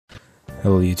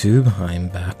Hello YouTube, I'm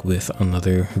back with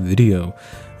another video.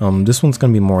 This one's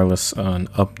gonna be more or less an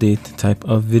update type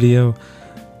of video.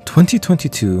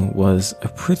 2022 was a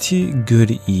pretty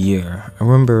good year. I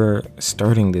remember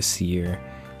starting this year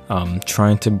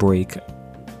trying to break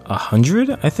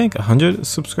 100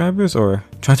 subscribers, or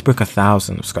trying to break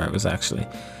 1,000 subscribers actually.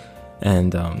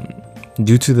 And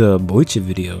due to the Boichi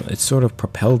video, it sort of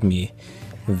propelled me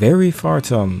very far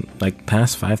to like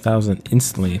past 5,000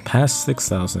 instantly, past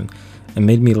 6,000, and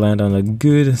made me land on a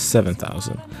good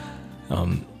 7,000.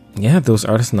 Yeah, those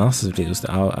artist analysis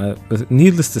videos,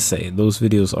 needless to say, those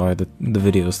videos are the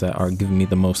videos that are giving me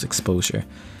the most exposure.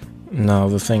 Now,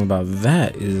 the thing about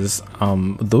that is,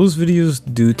 those videos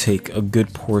do take a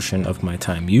good portion of my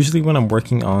time. Usually when I'm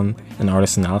working on an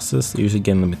artist analysis, usually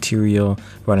getting the material,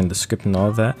 writing the script and all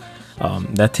of that,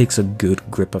 that takes a good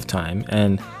grip of time.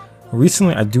 And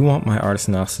recently, I do want my artist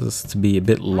analysis to be a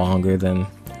bit longer than,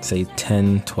 say,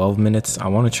 10-12 minutes. I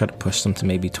want to try to push them to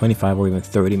maybe 25 or even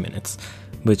 30 minutes,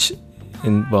 which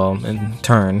in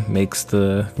turn makes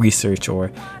the research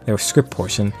or their script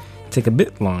portion take a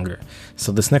bit longer.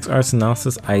 So this next artist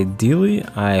analysis, ideally,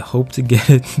 I hope to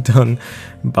get it done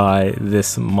by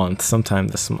this month, sometime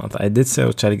this month. I did say I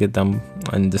would try to get done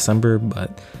in December,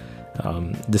 but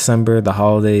December, the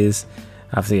holidays,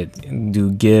 I have to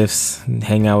do gifts,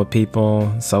 hang out with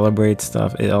people, celebrate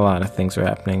stuff. A lot of things are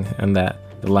happening in the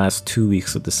last 2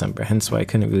 weeks of December, hence why I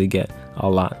couldn't really get a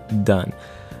lot done.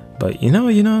 But you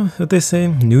know what they say,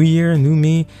 new year, new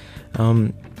me.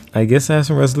 I guess I have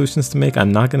some resolutions to make.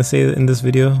 I'm not going to say it in this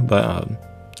video, but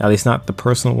at least not the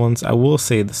personal ones. I will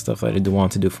say the stuff that I do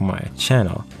want to do for my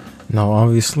channel. Now,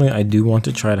 obviously, I do want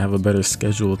to try to have a better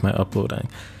schedule with my uploading.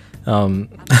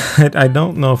 I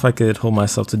don't know if I could hold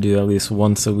myself to do at least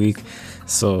once a week,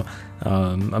 so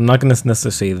I'm not going to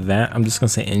necessarily say that. I'm just going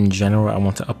to say in general I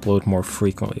want to upload more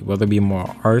frequently, whether it be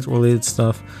more art related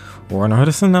stuff or an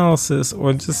artist analysis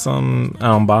or just some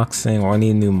unboxing or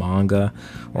any new manga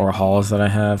or hauls that I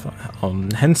have.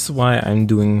 Hence why I'm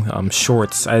doing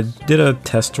shorts. I did a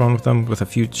test run with them with a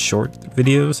few short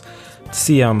videos to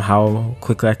see how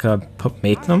quickly I could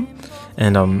make them.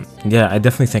 And yeah, I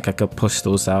definitely think I could push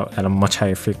those out at a much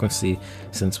higher frequency,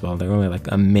 since, well, they're only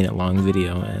like a minute long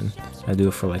video and I do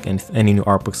it for like any new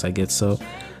art books I get. So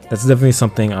that's definitely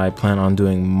something I plan on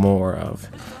doing more of.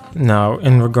 Now,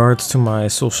 in regards to my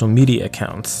social media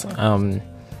accounts,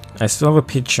 I still have a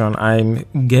Patreon.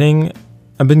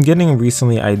 I've been getting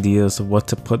recently ideas of what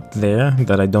to put there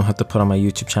that I don't have to put on my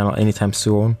YouTube channel anytime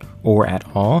soon or at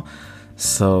all.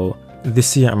 So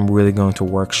this year I'm really going to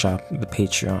workshop the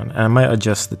Patreon, and I might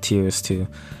adjust the tiers too.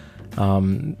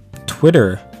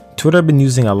 Twitter I've been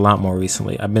using a lot more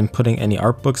recently. I've been putting any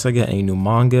art books I get, any new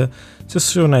manga, just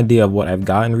to show an idea of what I've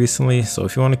gotten recently. So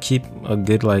if you want to keep a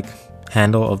good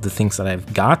handle of the things that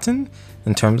I've gotten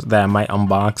in terms that I might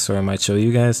unbox or I might show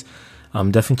you guys,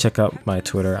 definitely check out my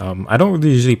Twitter. I don't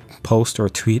really usually post or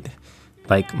tweet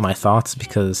my thoughts,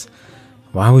 because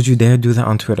why would you dare do that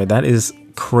on Twitter? That is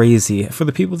crazy. For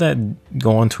the people that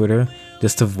go on Twitter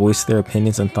just to voice their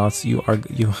opinions and thoughts, you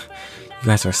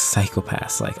guys are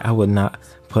psychopaths. I would not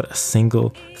put a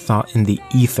single thought in the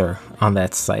ether on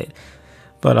that site.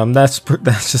 But that's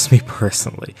just me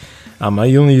personally. I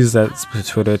only use that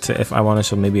Twitter to, if I want to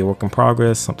show maybe a work in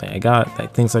progress, something I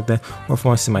got, things like that, or if I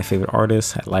want to see my favorite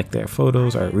artists, I like their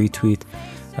photos, or I retweet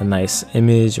a nice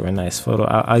image or a nice photo.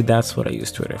 That's what I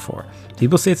use Twitter for.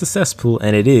 People say it's a cesspool,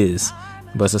 and it is,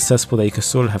 but it's a cesspool that you can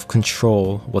sort of have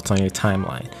control what's on your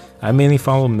timeline. I mainly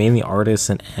follow artists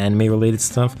and anime related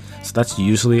stuff, so that's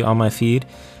usually on my feed.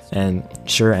 And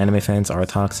sure, anime fans are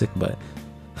toxic, but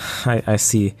I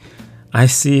see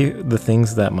the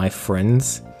things that my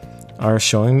friends are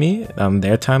showing me,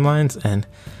 their timelines, and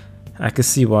I could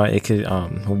see why it could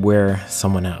wear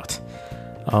someone out.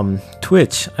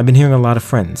 Twitch, I've been hearing a lot of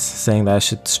friends saying that I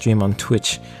should stream on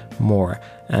Twitch more,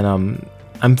 and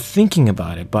I'm thinking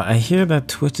about it, but I hear that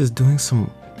Twitch is doing some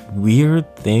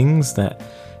weird things that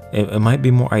it might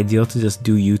be more ideal to just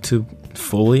do YouTube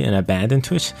fully and abandon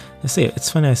Twitch. It's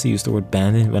funny I use the word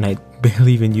abandon when I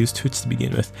barely even use Twitch to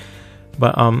begin with.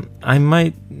 But I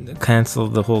might cancel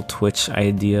the whole Twitch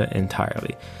idea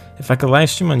entirely. If I could live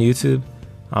stream on YouTube,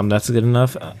 that's good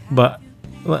enough. But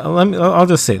I'll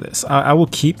just say this: I will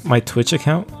keep my Twitch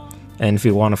account, and if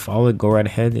you want to follow it, go right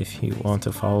ahead. If you want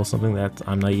to follow something that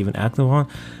I'm not even active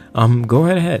on, go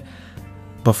right ahead.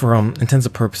 But for intents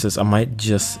and purposes, I might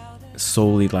just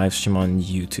solely live stream on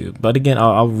YouTube. But again,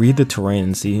 I'll read the terrain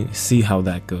and see how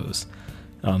that goes.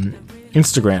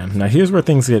 Instagram. Now here's where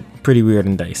things get pretty weird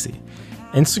and dicey.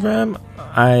 Instagram,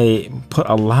 I put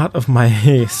a lot of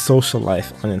my social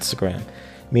life on Instagram.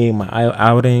 meaning my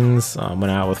outings, when I'm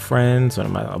out with friends, when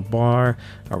I'm at a bar,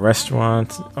 a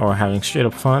restaurant, or having straight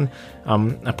up fun.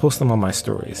 I post them on my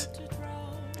stories.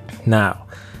 Now,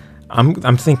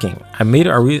 I'm thinking I made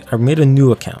a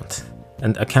new account,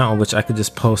 an account on which I could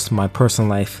just post my personal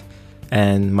life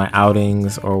and my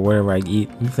outings or wherever I eat,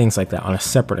 things like that, on a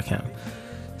separate account.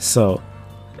 So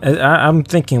I'm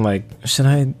thinking, like, should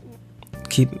I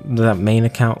keep that main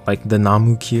account, like the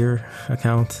Namukir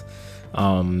account,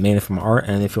 mainly for my art,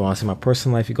 and if you want to see my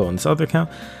personal life, you go on this other account?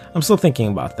 I'm still thinking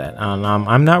about that.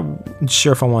 I'm not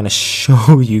sure if I want to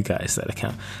show you guys that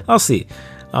account. I'll see.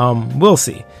 We'll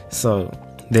see. So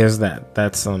there's that.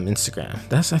 That's Instagram.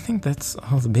 I think that's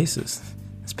all the bases.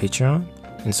 It's Patreon,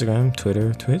 Instagram,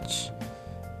 Twitter, Twitch.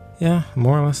 Yeah,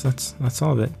 more or less that's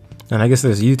all of it. And I guess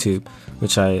there's YouTube,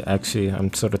 which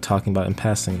I'm sort of talking about in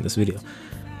passing in this video.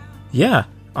 Yeah,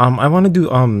 I want to do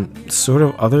sort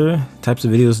of other types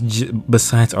of videos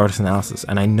besides artist analysis,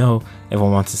 and I know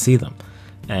everyone wants to see them.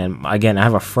 And again, I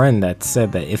have a friend that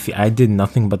said that if I did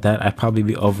nothing but that, I'd probably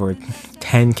be over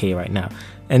 10K right now.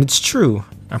 And it's true,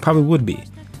 I probably would be.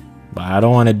 But I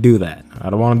don't want to do that. I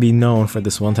don't want to be known for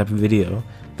this one type of video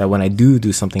that when I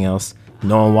do something else,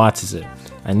 no one watches it.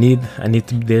 I need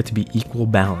there to be equal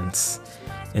balance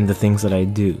in the things that I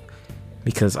do,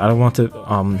 because I don't want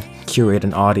to curate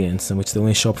an audience in which they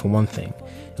only show up for one thing,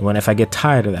 and if I get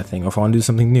tired of that thing, or if I want to do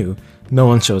something new, no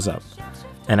one shows up.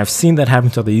 And I've seen that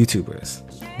happen to other YouTubers.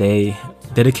 They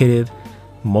dedicated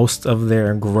most of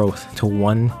their growth to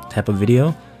one type of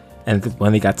video, and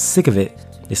when they got sick of it,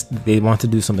 they want to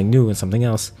do something new and something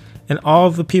else. And all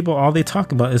they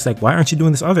talk about is like, why aren't you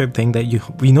doing this other thing that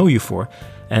we know you for?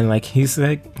 And like, he's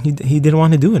like, he didn't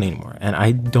want to do it anymore. And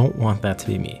I don't want that to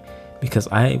be me, because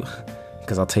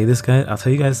I'll tell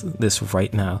you guys this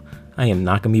right now, I am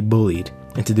not gonna be bullied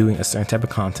into doing a certain type of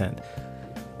content.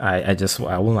 I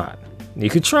will not. You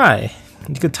could try.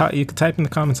 You could type in the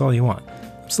comments all you want.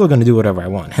 I'm still gonna do whatever I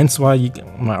want. Hence why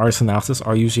my artist analysis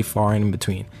are usually far in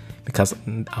between, because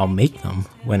I'll make them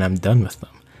when I'm done with them.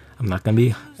 I'm not gonna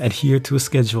be adhere to a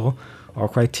schedule or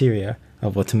criteria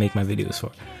of what to make my videos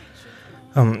for.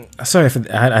 Sorry for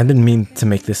I didn't mean to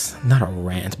make this not a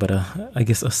rant, but I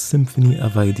guess a symphony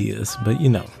of ideas. But you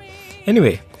know,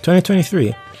 anyway,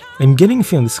 2023. I'm getting a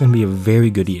feeling this is gonna be a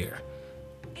very good year.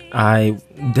 I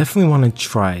definitely want to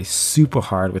try super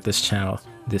hard with this channel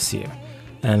this year,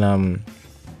 and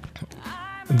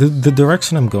the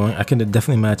direction I'm going, I can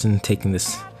definitely imagine taking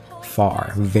this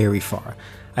far, very far.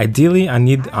 Ideally,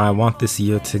 I want this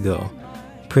year to go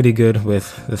pretty good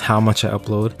with how much I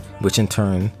upload, which in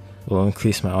turn will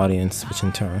increase my audience, which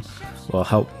in turn will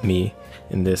help me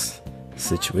in this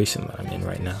situation that I'm in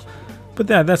right now. But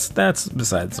that's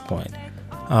besides the point.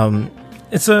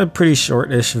 It's a pretty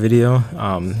short-ish video.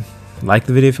 Like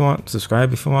the video if you want,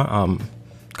 subscribe if you want,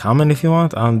 comment if you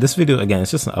want. This video, again,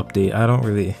 it's just an update. I don't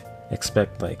really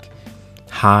expect like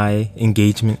high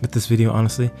engagement with this video,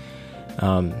 honestly.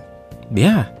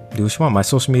 Yeah, do what you want. My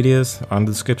social medias are in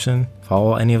the description.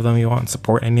 Follow any of them you want,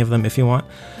 support any of them if you want.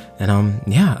 And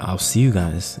yeah, I'll see you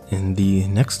guys in the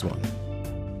next one.